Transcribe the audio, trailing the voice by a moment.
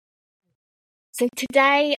So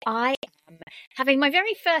today I am having my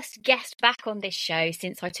very first guest back on this show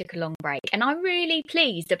since I took a long break. And I'm really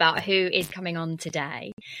pleased about who is coming on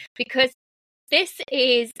today, because this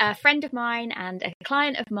is a friend of mine and a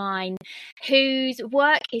client of mine whose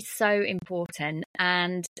work is so important.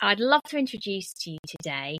 And I'd love to introduce to you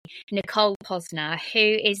today Nicole Posner, who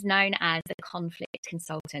is known as the conflict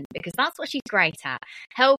consultant, because that's what she's great at,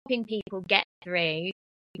 helping people get through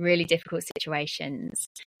really difficult situations.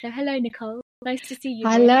 So hello, Nicole. Nice to see you.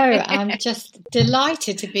 Hello. I'm just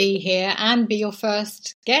delighted to be here and be your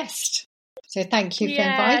first guest. So thank you for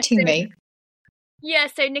inviting me. Yeah,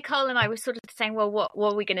 so Nicole and I were sort of saying, well, what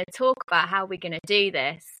are we going to talk about? How are we going to do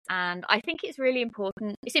this? And I think it's really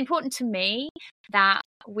important. It's important to me that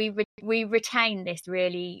we retain this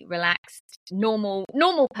really relaxed, normal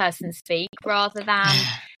person speak, rather than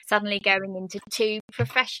suddenly going into two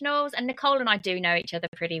professionals. And Nicole and I do know each other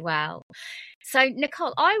pretty well. So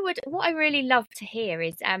Nicole, what I really love to hear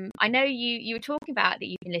is, I know you were talking about that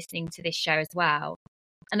you've been listening to this show as well,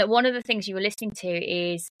 and that one of the things you were listening to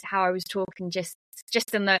is how I was talking just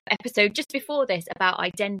in the episode just before this about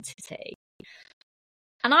identity.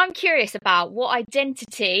 And I'm curious about what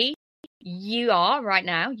identity you are right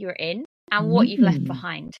now, you're in, and what you've left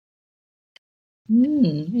behind.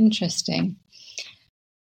 Interesting.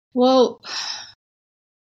 Well,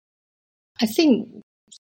 I think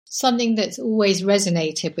something that's always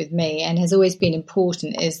resonated with me and has always been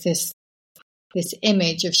important is this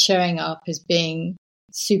image of showing up as being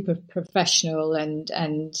super professional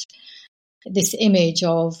and this image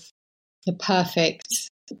of the perfect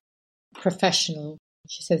professional,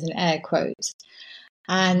 she says in air quotes.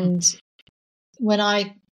 And when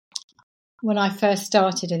I first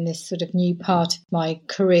started in this sort of new part of my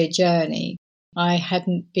career journey, I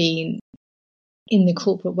hadn't been in the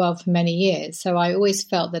corporate world for many years. So I always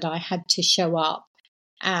felt that I had to show up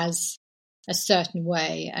as a certain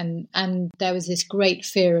way. And there was this great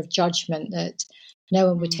fear of judgment that no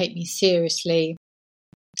one would take me seriously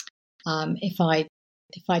if I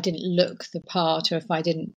didn't look the part or if I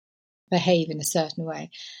didn't behave in a certain way.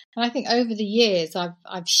 And I think over the years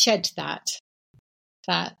I've shed that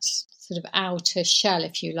sort of outer shell,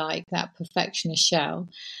 if you like, that perfectionist shell.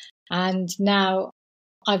 And now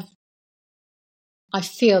I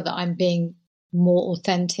feel that I'm being more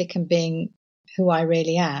authentic and being who I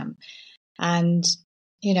really am. And,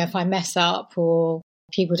 you know, if I mess up or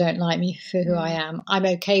people don't like me for who I am, I'm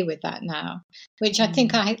okay with that now, which I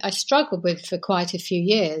think I struggled with for quite a few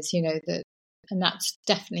years, you know, and that's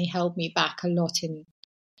definitely held me back a lot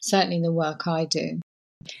certainly in the work I do.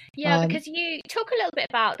 Yeah, because you talk a little bit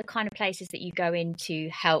about the kind of places that you go in to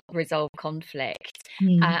help resolve conflict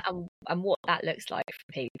and what that looks like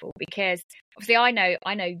for people. Because obviously I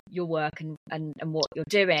know your work and what you're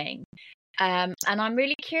doing. And I'm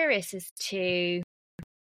really curious as to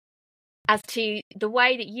the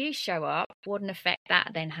way that you show up, what an effect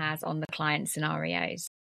that then has on the client scenarios.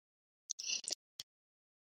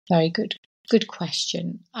 Very good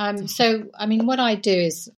question. So, I mean, what I do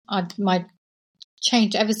is my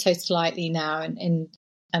changed ever so slightly now, and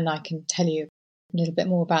I can tell you a little bit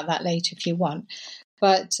more about that later if you want.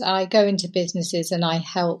 But I go into businesses and I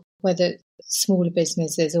help, whether smaller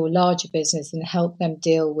businesses or larger businesses, and help them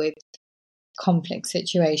deal with conflict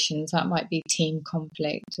situations. That might be team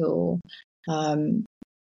conflict or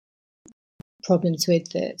problems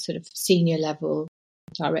with the sort of senior level,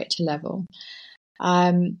 director level.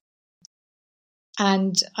 And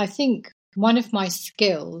I think one of my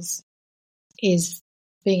skills is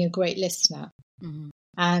being a great listener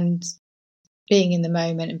and being in the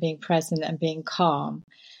moment and being present and being calm.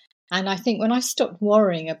 And I think when I stopped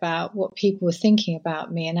worrying about what people were thinking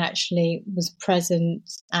about me and actually was present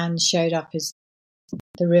and showed up as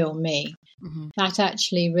the real me, that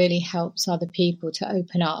actually really helps other people to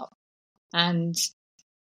open up and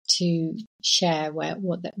to share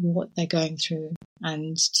what they're going through,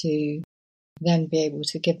 and to then be able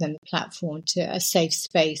to give them the platform, to a safe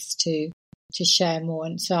space to share more,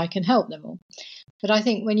 and so I can help them all. But I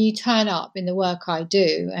think when you turn up in the work I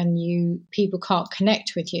do and people can't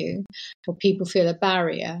connect with you, or people feel a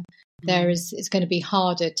barrier, it's going to be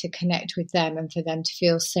harder to connect with them and for them to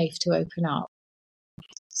feel safe to open up.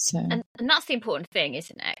 So, and that's the important thing,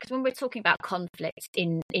 isn't it? Because when we're talking about conflict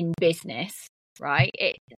in business, right,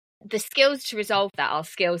 the skills to resolve that are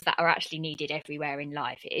skills that are actually needed everywhere in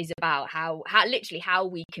life. It is about how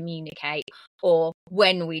we communicate, or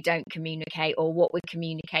when we don't communicate, or what we're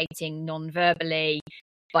communicating non-verbally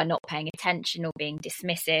by not paying attention or being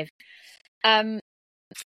dismissive. And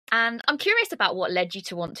I'm curious about what led you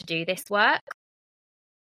to want to do this work.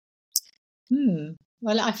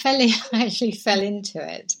 Well, I actually fell into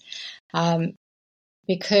it.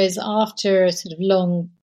 because after a sort of long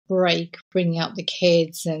break, bringing up the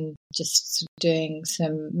kids and just sort of doing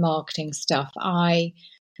some marketing stuff, I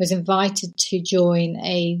was invited to join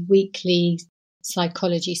a weekly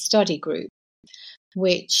psychology study group,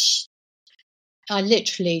 which I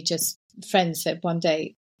literally just, friends said one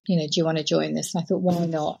day, do you want to join this? And I thought, why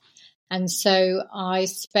not? And so I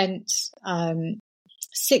spent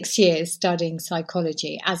 6 years studying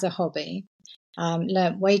psychology as a hobby,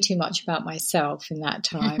 learnt way too much about myself in that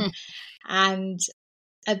time. And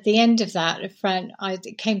at the end of that,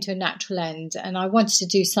 it came to a natural end, and I wanted to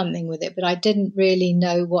do something with it, but I didn't really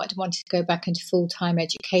know what I wanted to go back into full-time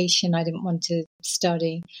education. I didn't want to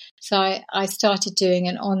study. So I started doing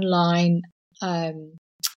an online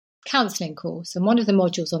counselling course, and one of the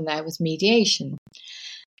modules on there was mediation.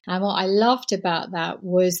 And what I loved about that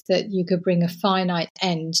was that you could bring a finite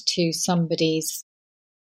end to somebody's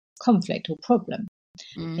conflict or problem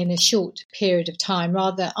in a short period of time,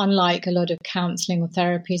 rather unlike a lot of counselling or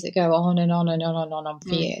therapies that go on and on and on and on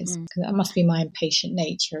for years. Because that must be my impatient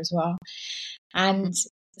nature as well. And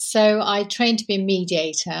so I trained to be a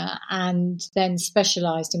mediator and then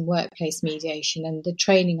specialised in workplace mediation. And the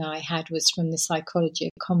training I had was from the psychology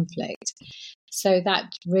of conflict. So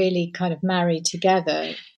that really kind of married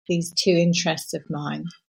together these two interests of mine.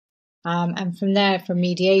 And from there, from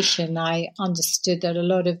mediation, I understood that a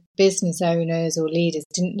lot of business owners or leaders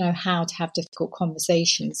didn't know how to have difficult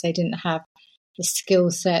conversations. They didn't have the skill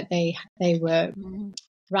set. They were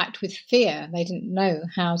racked with fear. They didn't know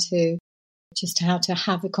how to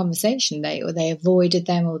have a conversation. They avoided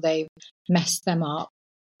them, or they messed them up.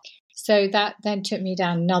 So that then took me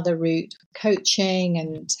down another route, coaching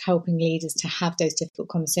and helping leaders to have those difficult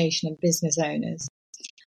conversations, and business owners.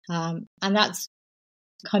 And that's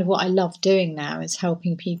kind of what I love doing now, is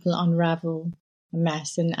helping people unravel a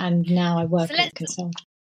mess. And now I work as a consultant.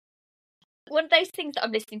 One of those things that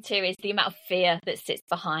I'm listening to is the amount of fear that sits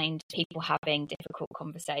behind people having difficult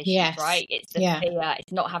conversations, right? It's the fear.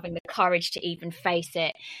 It's not having the courage to even face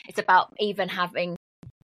it. It's about even having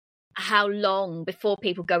how long before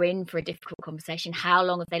people go in for a difficult conversation, how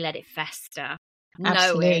long have they let it fester?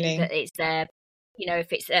 Absolutely. Knowing that it's their,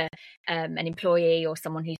 if it's an employee or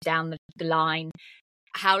someone who's down the line,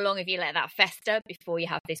 how long have you let that fester before you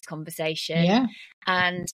have this conversation? Yeah.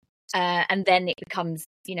 And then it becomes,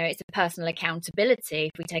 it's a personal accountability.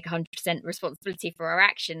 If we take 100% responsibility for our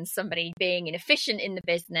actions, somebody being inefficient in the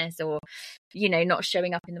business or, not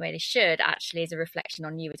showing up in the way they should, actually is a reflection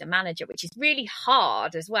on you as a manager, which is really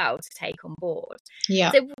hard as well to take on board.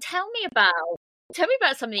 Yeah. So tell me about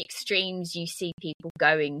some of the extremes you see people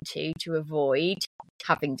going to avoid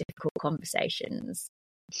having difficult conversations.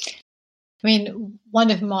 I mean, one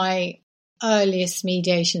of my earliest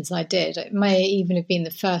mediations I did, it may even have been the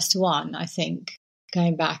first one, I think,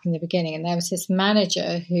 going back in the beginning. And there was this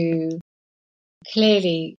manager who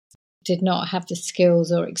clearly did not have the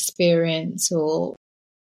skills or experience, or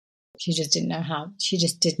she just did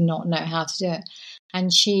not know how to do it.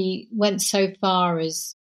 And she went so far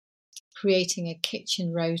as creating a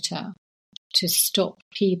kitchen rota to stop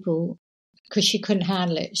people, because she couldn't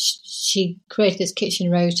handle it. She created this kitchen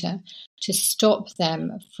rota to stop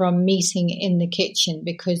them from meeting in the kitchen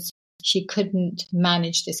because she couldn't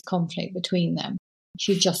manage this conflict between them.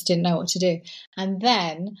 She just didn't know what to do. And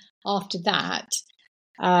then after that,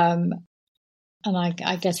 and I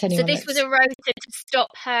guess anyone. So this was a rota to stop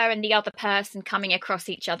her and the other person coming across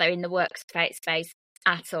each other in the workspace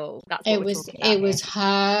at all. That's what we're talking about. It was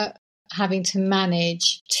her having to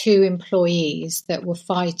manage two employees that were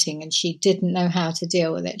fighting, and she didn't know how to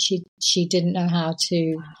deal with it. She didn't know how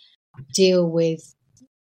to deal with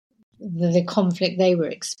the conflict they were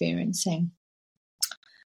experiencing.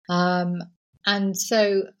 And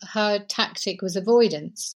so her tactic was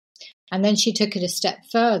avoidance. And then she took it a step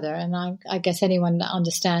further, and I guess anyone that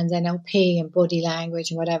understands NLP and body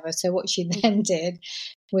language and whatever. So what she then did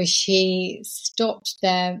was she stopped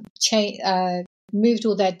them, moved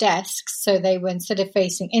all their desks so they were, instead of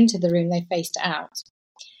facing into the room, they faced out.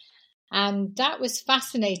 And that was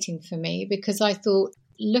fascinating for me, because I thought,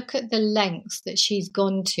 look at the lengths that she's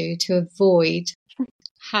gone to avoid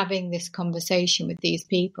having this conversation with these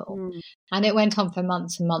people. And it went on for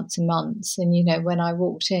months and months and months. And, when I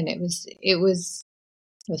walked in, it was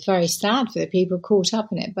very sad for the people caught up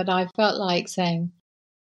in it. But I felt like saying,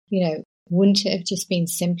 wouldn't it have just been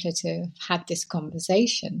simpler to have had this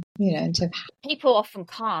conversation, and to have... People often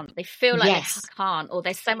can't. They feel like they can't, or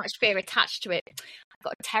there's so much fear attached to it. I've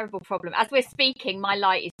got a terrible problem. As we're speaking, my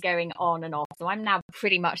light is going on and off, so I'm now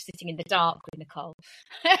pretty much sitting in the dark with Nicole.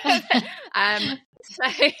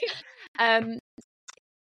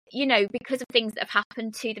 because of things that have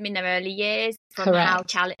happened to them in their early years, from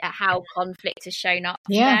Correct. how conflict has shown up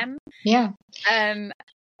for Yeah. them. Yeah. And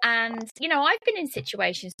I've been in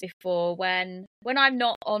situations before when I'm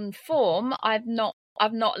not on form, I've not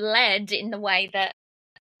led in the way that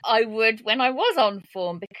I would when I was on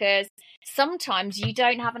form, because sometimes you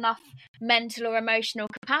don't have enough mental or emotional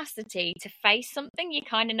capacity to face something you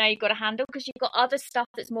kind of know you've got to handle because you've got other stuff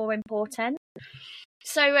that's more important.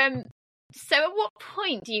 So at what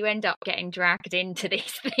point do you end up getting dragged into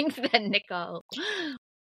these things then, Nicole?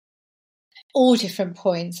 All different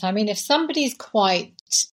points. I mean, if somebody's quite,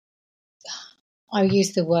 I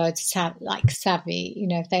use the word savvy,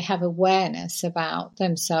 if they have awareness about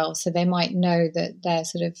themselves, so they might know that they're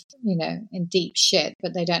sort of, in deep shit,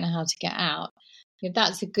 but they don't know how to get out.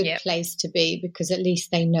 That's a good place to be, because at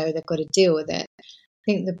least they know they've got to deal with it. I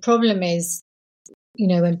think the problem is,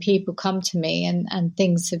 when people come to me and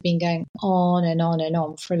things have been going on and on and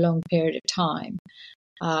on for a long period of time,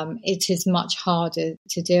 it is much harder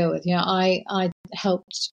to deal with. I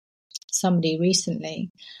helped somebody recently.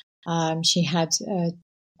 She had a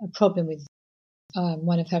problem with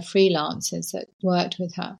one of her freelancers that worked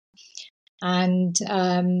with her. And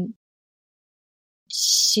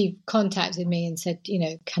she contacted me and said,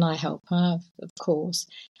 can I help her? Of course.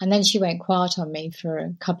 And then she went quiet on me for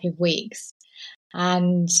a couple of weeks.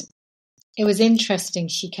 And it was interesting.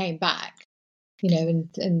 She came back,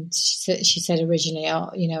 and she said originally,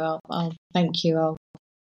 I'll thank you. I'll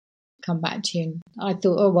come back to you. And I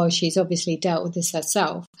thought, oh, well, she's obviously dealt with this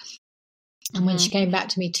herself. And when she came back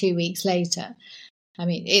to me 2 weeks later, I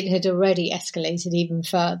mean, it had already escalated even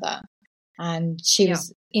further. And she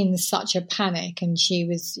was in such a panic, and she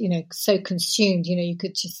was, so consumed, you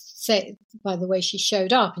could just say it by the way she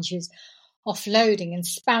showed up, and she was offloading and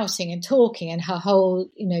spouting and talking, and her whole,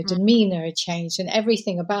 demeanor had changed and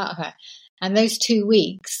everything about her. And those 2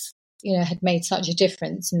 weeks, had made such a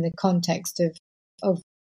difference in the context of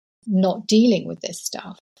not dealing with this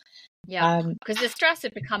stuff. Yeah, because the stress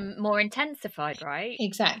had become more intensified, right?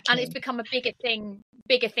 Exactly. And it's become a bigger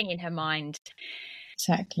thing in her mind.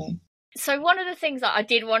 Exactly. So one of the things that I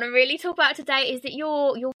did want to really talk about today is that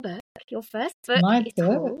your first book is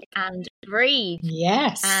called And Breathe.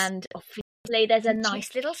 Yes. And obviously there's a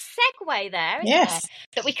nice little segue there, isn't there?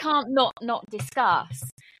 That we can't not discuss.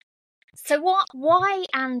 So why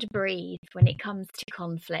And Breathe when it comes to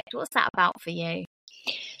conflict? What's that about for you?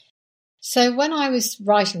 So when I was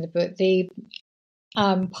writing the book, the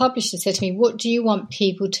publisher said to me, what do you want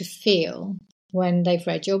people to feel when they've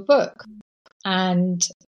read your book? And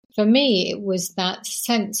for me, it was that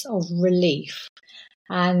sense of relief.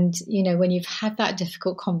 And, when you've had that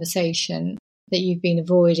difficult conversation that you've been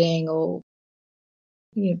avoiding or,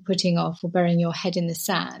 putting off or burying your head in the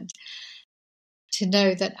sand, to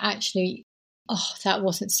know that actually, that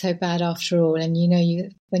wasn't so bad after all. And,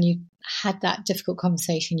 when you had that difficult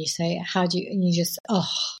conversation, you say, and you just,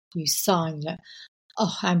 you sigh and you're like,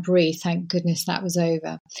 and breathe. Thank goodness that was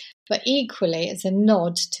over. But equally, it's a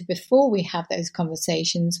nod to before we have those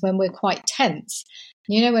conversations when we're quite tense.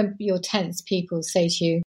 When you're tense, people say to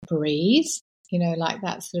you, breathe, like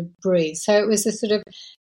that sort of breathe. So it was a sort of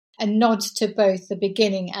a nod to both the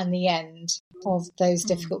beginning and the end of those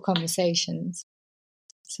difficult conversations.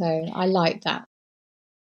 So I like that.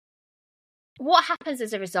 What happens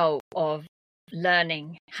as a result of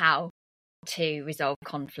learning how to resolve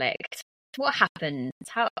conflict? What happens?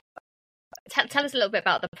 Tell us a little bit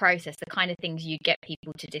about the process, the kind of things you get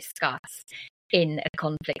people to discuss in a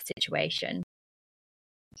conflict situation.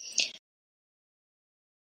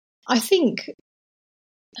 I think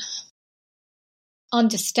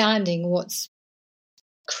understanding what's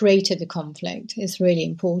created the conflict is really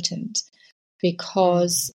important,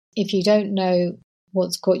 because if you don't know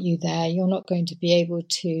what's got you there, you're not going to be able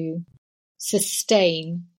to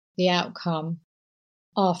sustain the outcome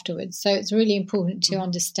afterwards. So it's really important to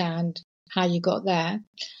understand how you got there.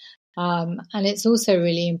 And it's also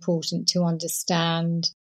really important to understand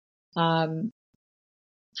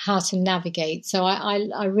how to navigate. So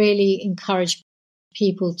I really encourage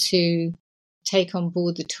people to take on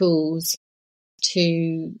board the tools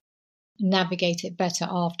to navigate it better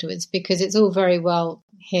afterwards, because it's all very well,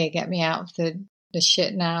 here, get me out of the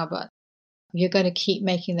shit now, but you're going to keep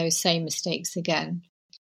making those same mistakes again.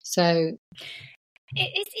 So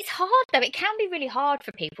it's hard though. It can be really hard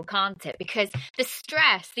for people, can't it? Because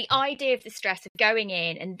the idea of the stress of going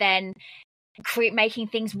in and then making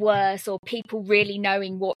things worse, or people really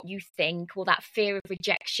knowing what you think, or that fear of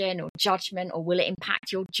rejection or judgment, or will it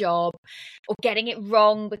impact your job, or getting it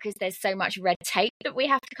wrong because there's so much red tape that we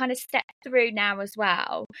have to kind of step through now as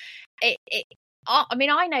well. I mean,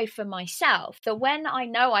 I know for myself that when I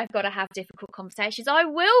know I've got to have difficult conversations, I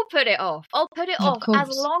will put it off. I'll put it Of off as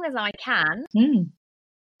course. long as I can.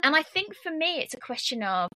 And I think for me, it's a question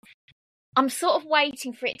of, I'm sort of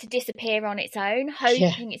waiting for it to disappear on its own,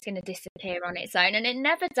 hoping it's going to disappear on its own. And it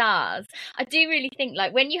never does. I do really think,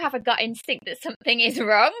 like, when you have a gut instinct that something is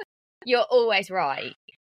wrong, you're always right.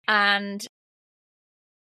 And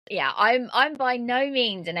yeah, I'm by no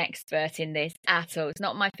means an expert in this at all. It's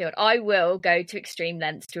not my field. I will go to extreme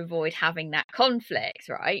lengths to avoid having that conflict,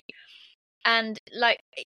 right? And like,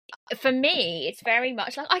 for me, it's very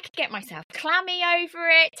much like I could get myself clammy over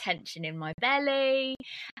it, tension in my belly,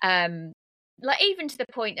 like even to the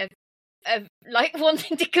point of like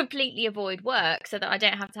wanting to completely avoid work so that I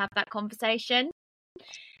don't have to have that conversation.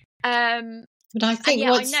 But I think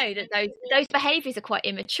I know that those behaviours are quite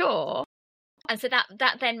immature. And so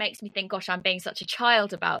that then makes me think, gosh, I'm being such a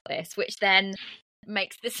child about this, which then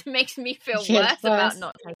makes me feel worse about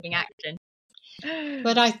not taking action.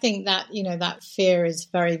 But I think that, that fear is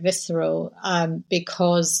very visceral,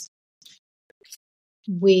 because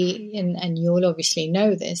and you'll obviously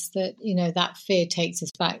know this, that, that fear takes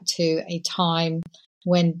us back to a time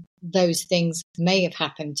when those things may have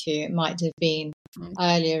happened to you. It might have been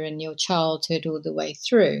earlier in your childhood all the way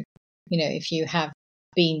through. If you have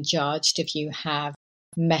been judged, if you have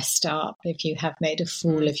messed up, if you have made a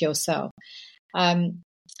fool of yourself.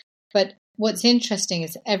 But what's interesting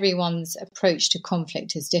is everyone's approach to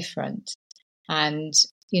conflict is different. And,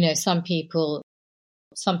 some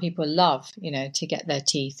people love, to get their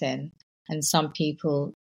teeth in, and some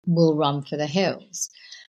people will run for the hills.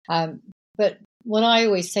 But what I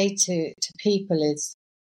always say to people is,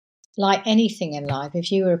 like anything in life,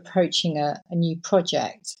 if you were approaching a new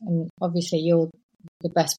project, and obviously you're the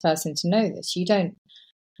best person to know this, you don't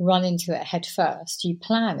run into it head first. You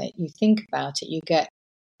plan it, you think about it, you get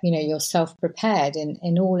yourself prepared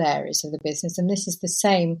in all areas of the business. And this is the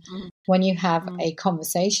same when you have a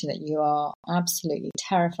conversation that you are absolutely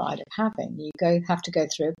terrified of having. You have to go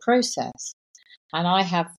through a process. And I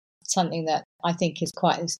have something that I think is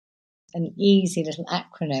quite an easy little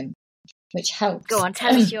acronym which helps. Go on,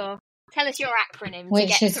 tell us your acronym to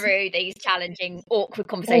get through these challenging, awkward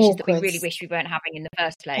conversations that we really wish we weren't having in the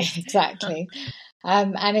first place. Exactly.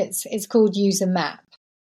 And it's called Use a Map.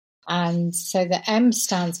 And so the M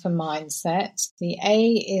stands for mindset. The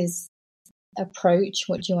A is approach.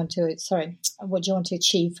 What do you want to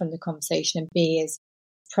achieve from the conversation? And B is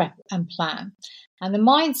prep and plan. And the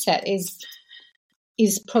mindset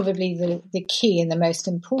is probably the key and the most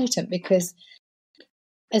important, because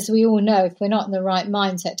as we all know, if we're not in the right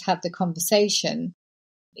mindset to have the conversation,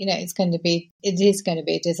 it is going to be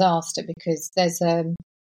a disaster, because there's a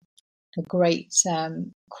great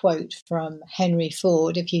quote from Henry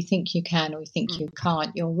Ford: if you think you can or you think you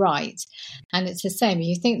can't, you're right. And it's the same. If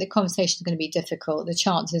you think the conversation is going to be difficult, the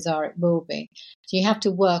chances are it will be. So you have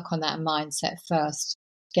to work on that mindset first,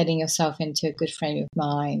 getting yourself into a good frame of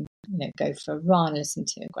mind, go for a run, listen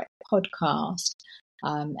to a great podcast,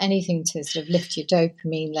 anything to sort of lift your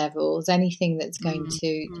dopamine levels, anything that's going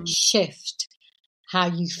to shift how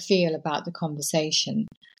you feel about the conversation.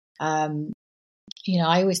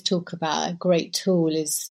 I always talk about a great tool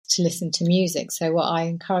is to listen to music. So what I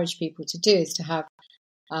encourage people to do is to have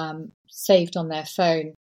saved on their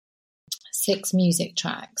phone 6 music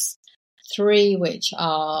tracks, 3 which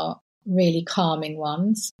are really calming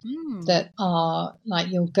ones that are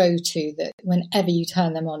like your go-to, that whenever you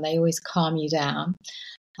turn them on, they always calm you down.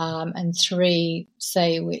 And 3,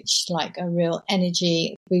 say, which like are real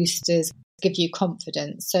energy boosters, give you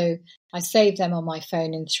confidence. So I save them on my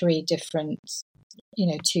phone in 3 different,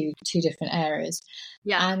 two different areas.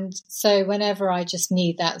 Yeah. And so whenever I just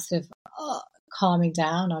need that sort of calming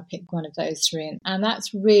down, I pick one of those 3, and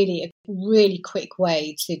that's really a really quick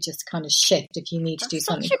way to just kind of shift if you need to do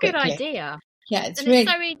something quickly. Such a good idea. Yeah, it's so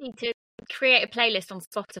easy to create a playlist on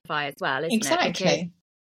Spotify as well, isn't it? Exactly.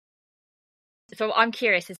 So I'm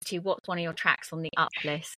curious as to what's one of your tracks on the up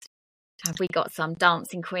list. Have we got some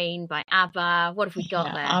Dancing Queen by ABBA? What have we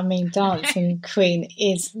got there? I mean, Dancing Queen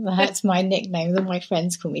that's my nickname. All my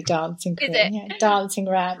friends call me Dancing Queen. Is it? Yeah, Dancing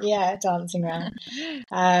Around. Yeah, Dancing Around.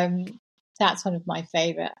 That's one of my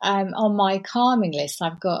favourite. On my calming list,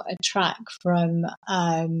 I've got a track from,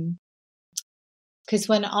 because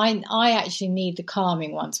when I actually need the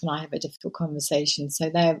calming ones when I have a difficult conversation,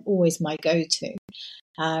 so they're always my go-to.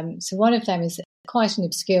 So one of them is quite an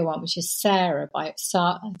obscure one, which is Sarah by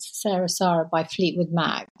Fleetwood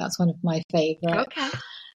Mac. That's one of my favourite.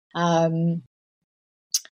 Okay.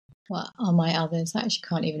 what are my others? I actually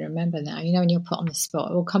can't even remember now. You know, when you're put on the spot,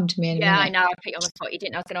 it will come to me in a minute. I know. I put you on the spot. You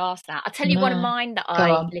didn't know I was going to ask that. I'll tell you No. one of mine that Go I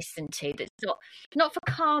on. listen to that's not for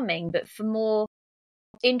calming, but for more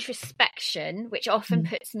introspection, which often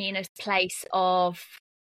puts me in a place of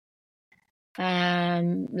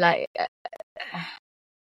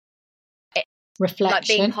reflection, like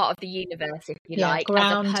being part of the universe, if you like,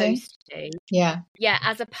 grounding.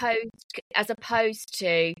 as opposed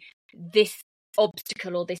to this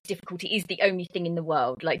obstacle or this difficulty is the only thing in the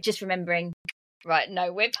world. Like, just remembering, right,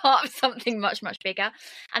 no, we're part of something much, much bigger.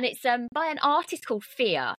 And it's by an artist called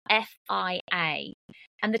Fia, Fia,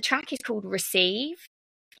 and the track is called Receive.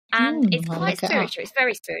 And it's quite spiritual. It's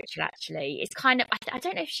very spiritual, actually. It's kind of, I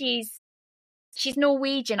don't know if she's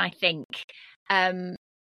Norwegian, I think,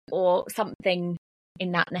 or something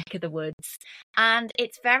in that neck of the woods. And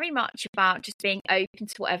it's very much about just being open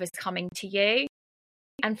to whatever's coming to you.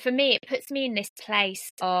 And for me, it puts me in this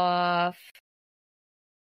place of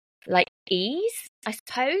like ease, I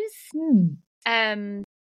suppose. I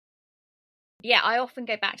often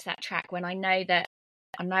go back to that track when I know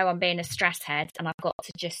I'm being a stress head and I've got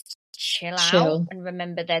to just chill out and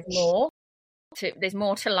remember there's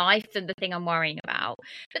more to life than the thing I'm worrying about.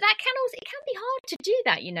 But it can be hard to do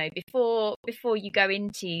that, you know, before you go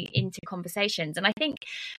into conversations. And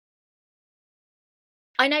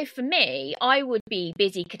I know for me, I would be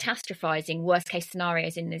busy catastrophizing worst case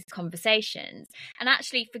scenarios in these conversations and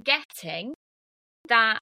actually forgetting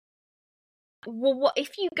that, well, what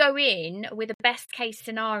if you go in with a best case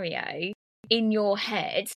scenario in your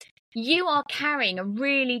head, you are carrying a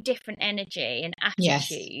really different energy and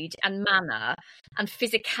attitude and manner and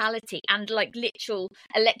physicality and like literal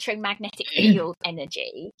electromagnetic field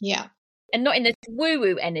energy. Yeah. And not in the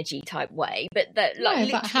woo-woo energy type way, but but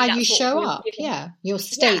how you show up. Your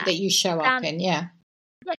state that you show up in.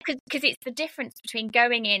 Because it's the difference between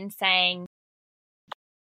going in saying,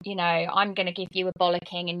 you know, I'm going to give you a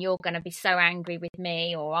bollocking and you're going to be so angry with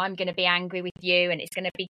me, or I'm going to be angry with you and it's going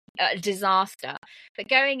to be a disaster. But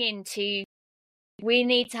going into, we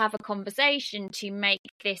need to have a conversation to make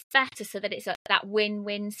this better so that it's that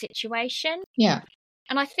win-win situation. Yeah.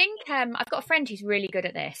 And I think I've got a friend who's really good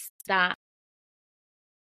at this, that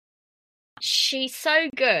she's so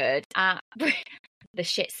good at the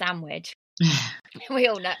shit sandwich. we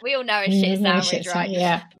all know a shit sandwich, right?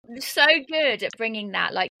 Yeah. So good at bringing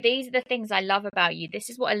that, like, these are the things I love about you. This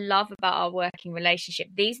is what I love about our working relationship.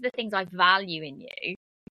 These are the things I value in you.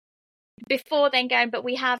 Before then going, but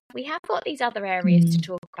we have got these other areas to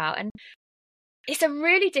talk about. And it's a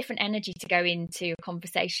really different energy to go into a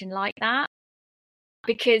conversation like that,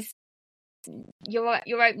 because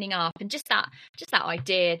you're opening up, and just that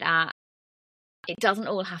idea that it doesn't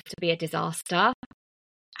all have to be a disaster.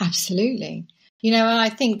 Absolutely. You know, and I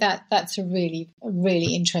think that's a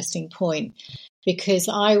really interesting point, because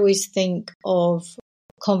I always think of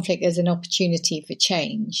conflict as an opportunity for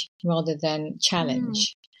change rather than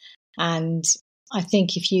challenge. And I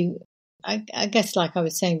think if you, I guess, like I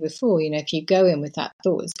was saying before, you know, if you go in with that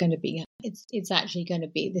thought, it's actually going to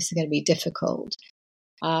be, this is going to be difficult.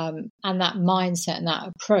 And that mindset and that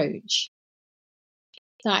approach,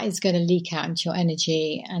 that is going to leak out into your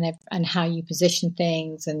energy and how you position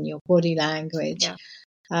things and your body language. Yeah.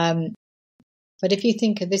 But if you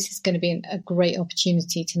think this is going to be a great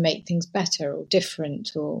opportunity to make things better or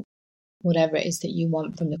different or whatever it is that you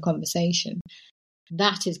want from the conversation,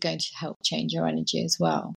 that is going to help change your energy as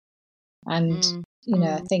well. And, you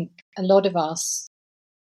know, I think a lot of us,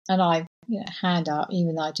 and I, you know, hand up,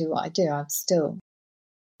 even though I do what I do, I still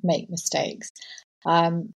make mistakes.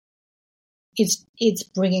 It's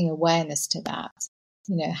bringing awareness to that,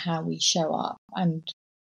 you know, how we show up and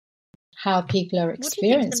how people are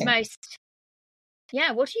experiencing.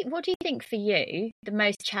 What do you think for you the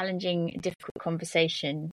most challenging, difficult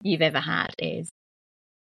conversation you've ever had is?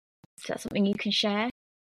 Is that something you can share,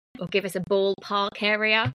 or give us a ballpark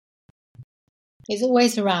area? It's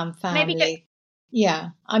always around family.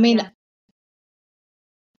 I mean,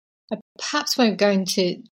 I perhaps won't go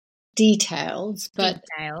into details, but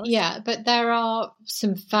but there are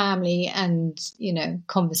some family and, you know,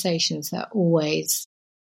 conversations that always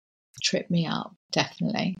trip me up,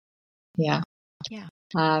 definitely. And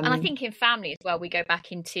I think in family as well, we go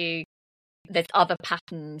back into, there's other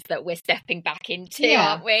patterns that we're stepping back into,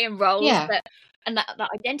 aren't we, and roles and that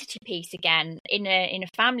identity piece again, in a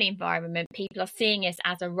family environment, people are seeing us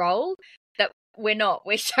as a role that we're not.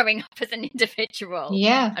 We're showing up as an individual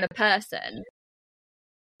and a person.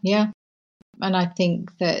 And I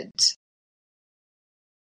think that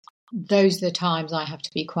those are the times I have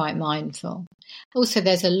to be quite mindful. Also,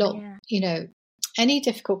 there's a lot, you know, any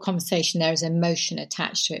difficult conversation, there is emotion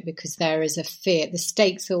attached to it because there is a fear. The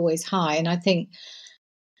stakes are always high. And I think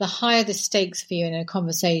the higher the stakes for you in a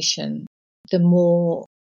conversation, the more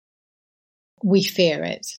we fear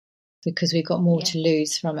it because we've got more to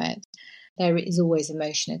lose from it. There is always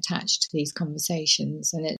emotion attached to these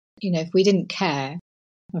conversations. And if we didn't care,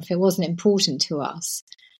 or if it wasn't important to us,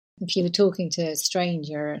 if you were talking to a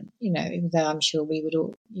stranger, even though I'm sure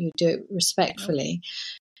you'd do it respectfully,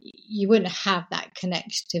 you wouldn't have that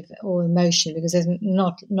connective or emotion because there's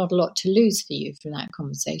not a lot to lose for you from that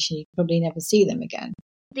conversation. You'd probably never see them again.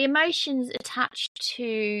 The emotions attached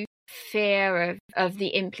to fear of the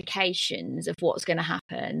implications of what's going to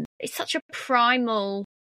happen, it's such a primal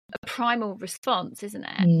response, isn't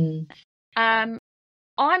it?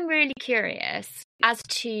 I'm really curious as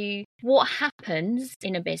to what happens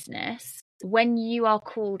in a business when you are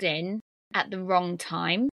called in at the wrong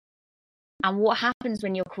time and what happens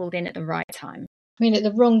when you're called in at the right time. I mean, at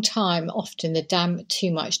the wrong time, often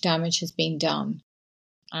too much damage has been done.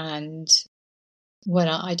 And when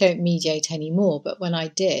I don't mediate anymore, but when I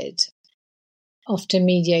did, often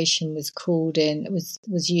mediation was called in,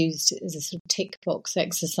 was used as a sort of tick box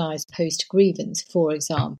exercise post grievance, for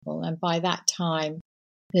example. And by that time,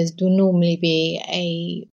 there will normally be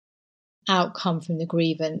a outcome from the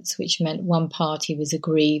grievance, which meant one party was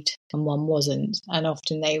aggrieved and one wasn't. And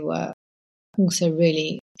often they were also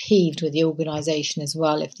really peeved with the organisation as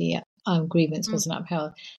well if the grievance wasn't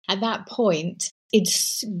upheld. At that point,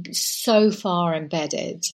 it's so far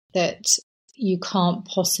embedded that you can't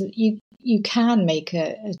possibly, you can make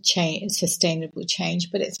a change, a sustainable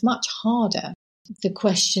change, but it's much harder. The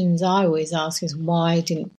questions I always ask is, why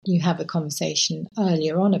didn't you have a conversation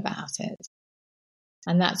earlier on about it?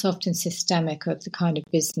 And that's often systemic of the kind of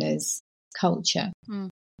business culture.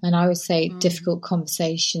 And I would say difficult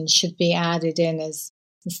conversations should be added in as,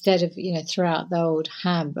 instead of, throughout the old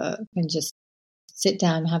handbook and just sit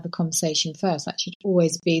down and have a conversation first. That should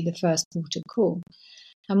always be the first port of call.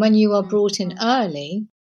 And when you are brought in early,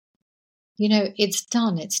 it's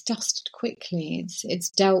done, it's dusted quickly, it's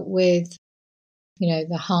dealt with,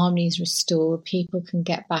 the harmony is restored, people can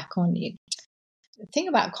get back on you. The thing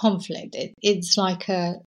about conflict, it's like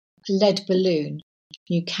a lead balloon.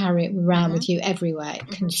 You carry it around with you everywhere.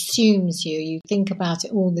 It consumes you. You think about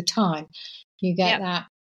it all the time. You get that.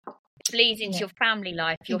 Bleeds into your family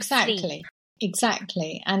life, your sleep.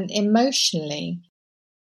 Exactly. And emotionally,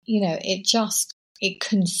 it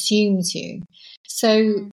consumes you.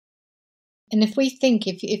 So, and if we think,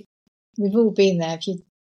 if we've all been there, if you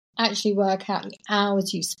actually work out the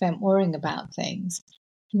hours you spent worrying about things,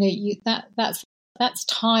 that's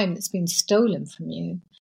time that's been stolen from you.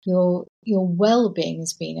 Your well-being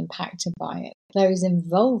has been impacted by it. Those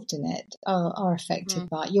involved in it are affected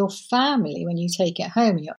by it. Your family, when you take it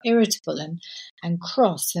home and you're irritable and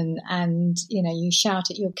cross and you shout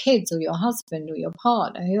at your kids or your husband or your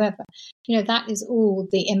partner, whoever, that is all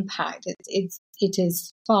the impact. It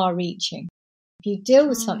is far-reaching. If you deal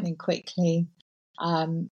with something quickly,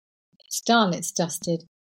 it's done, it's dusted.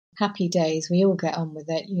 Happy days. We all get on with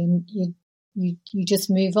it. You just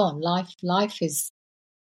move on. Life is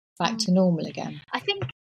back to normal again. I think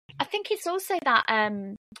it's also that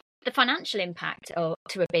the financial impact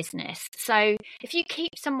to a business. So if you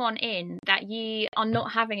keep someone in that you are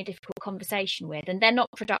not having a difficult conversation with, and they're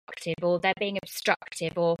not productive, or they're being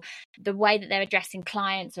obstructive, or the way that they're addressing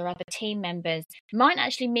clients or other team members, might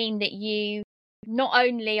actually mean that you not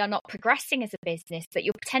only are not progressing as a business, but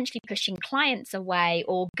you're potentially pushing clients away,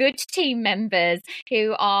 or good team members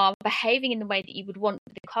who are behaving in the way that you would want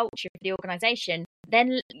the culture of the organisation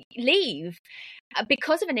then leave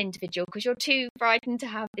because of an individual, because you're too frightened to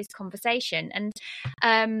have this conversation. And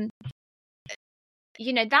that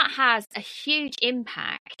has a huge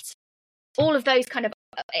impact. All of those kind of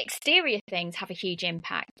exterior things have a huge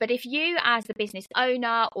impact. But if you, as the business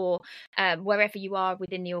owner, or wherever you are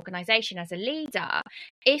within the organisation as a leader,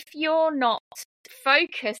 if you're not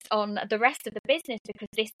focused on the rest of the business because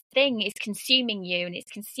this thing is consuming you and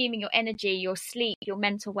it's consuming your energy, your sleep, your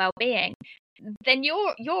mental well-being, then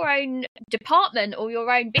your own department or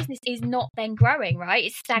your own business is not then growing, right?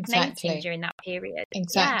 It's stagnating during that period.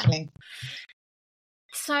 Exactly. Yeah.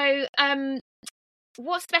 So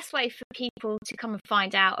what's the best way for people to come and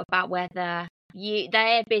find out about whether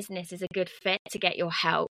their business is a good fit to get your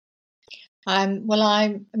help? Well,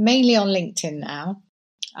 I'm mainly on LinkedIn now.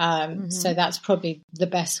 So that's probably the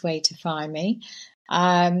best way to find me.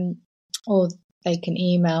 Or they can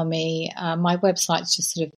email me. My website's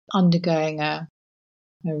just sort of undergoing a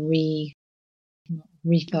refurb.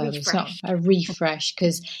 It's not a refresh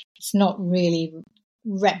because it's not really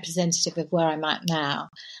representative of where I'm at now.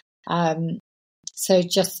 So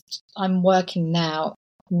I'm working now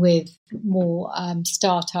with more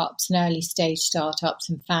startups and early stage startups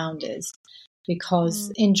and founders,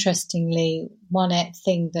 because interestingly, one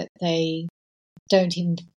thing that they don't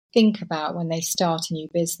even think about when they start a new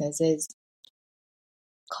business is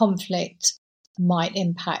conflict might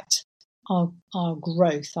impact our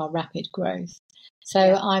growth, our rapid growth. So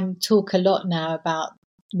I'm talk a lot now about,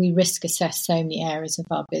 we risk assess so many areas of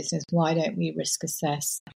our business. Why don't we risk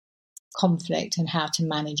assess conflict and how to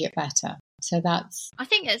manage it better? So I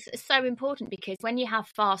think it's so important, because when you have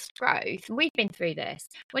fast growth, and we've been through this,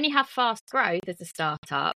 when you have fast growth as a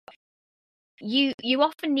startup, you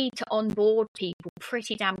often need to onboard people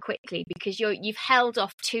pretty damn quickly, because you've held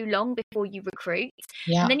off too long before you recruit.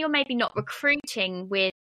 And then you're maybe not recruiting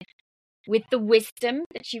with the wisdom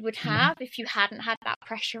that you would have if you hadn't had that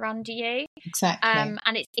pressure under you. Exactly.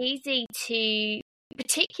 And it's easy to,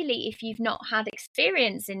 particularly if you've not had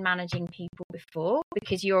experience in managing people before,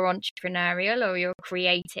 because you're entrepreneurial or you're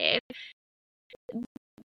creative,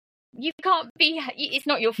 you can't be, it's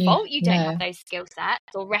not your fault you don't have those skill sets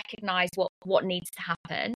or recognize what needs to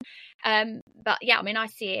happen. But yeah, I mean, I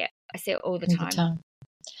see it all the time.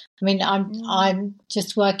 I mean, I'm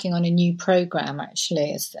just working on a new program,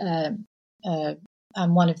 actually.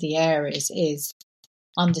 And one of the areas is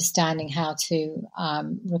understanding how to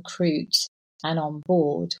recruit and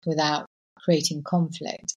onboard without creating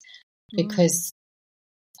conflict, because,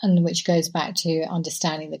 and which goes back to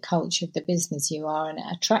understanding the culture of the business you are and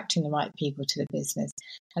attracting the right people to the business.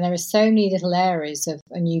 And there are so many little areas of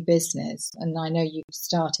a new business, and I know you've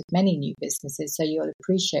started many new businesses, so you'll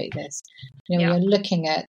appreciate this. You're looking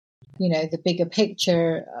at, the bigger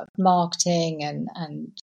picture of marketing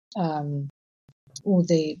and all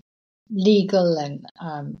the legal and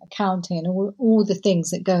accounting and all the things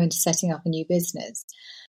that go into setting up a new business.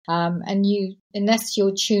 And unless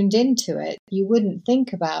you're tuned into it, you wouldn't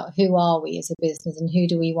think about who are we as a business and who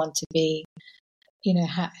do we want to be,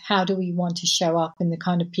 how do we want to show up and the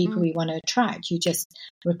kind of people we want to attract. You just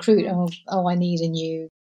recruit, oh, I need a new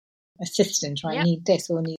assistant, or I need this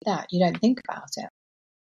or I need that. You don't think about it.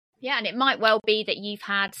 Yeah, and it might well be that you've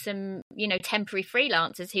had some, temporary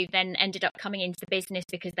freelancers who then ended up coming into the business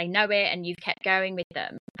because they know it and you've kept going with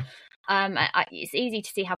them. It's easy to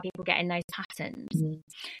see how people get in those patterns.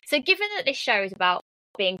 So given that this show is about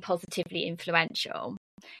being positively influential,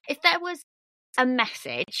 if there was a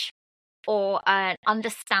message or an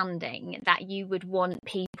understanding that you would want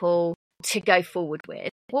people to go forward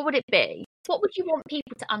with, what would it be? What would you want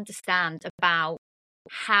people to understand about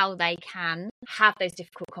how they can have those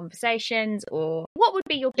difficult conversations, or what would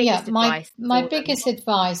be your biggest advice? My biggest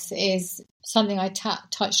advice is something I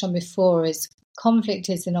touched on before, is conflict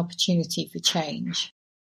is an opportunity for change,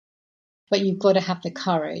 but you've got to have the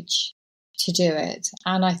courage to do it.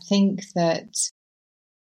 And I think that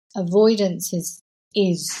avoidance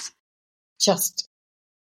is just,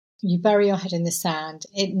 you bury your head in the sand.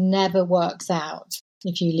 It never works out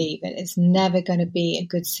if you leave it. It's never going to be a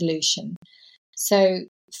good solution. So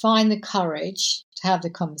find the courage to have the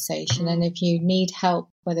conversation. And if you need help,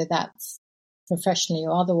 whether that's professionally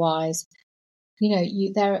or otherwise,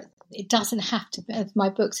 it doesn't have to, as my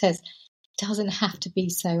book says, it doesn't have to be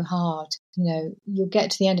so hard. You'll get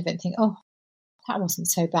to the end of it and think, oh, that wasn't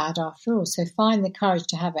so bad after all. So find the courage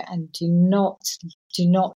to have it, and do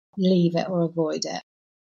not leave it or avoid it.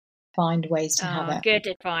 Find ways to have it. Good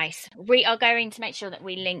advice. We are going to make sure that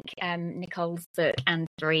we link Nicole's book and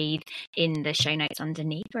Breathe in the show notes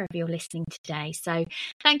underneath, wherever you're listening today. So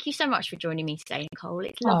thank you so much for joining me today, Nicole.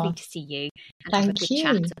 It's lovely to see you and have a good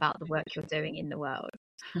chat about the work you're doing in the world.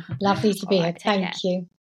 Lovely to be here. Thank you.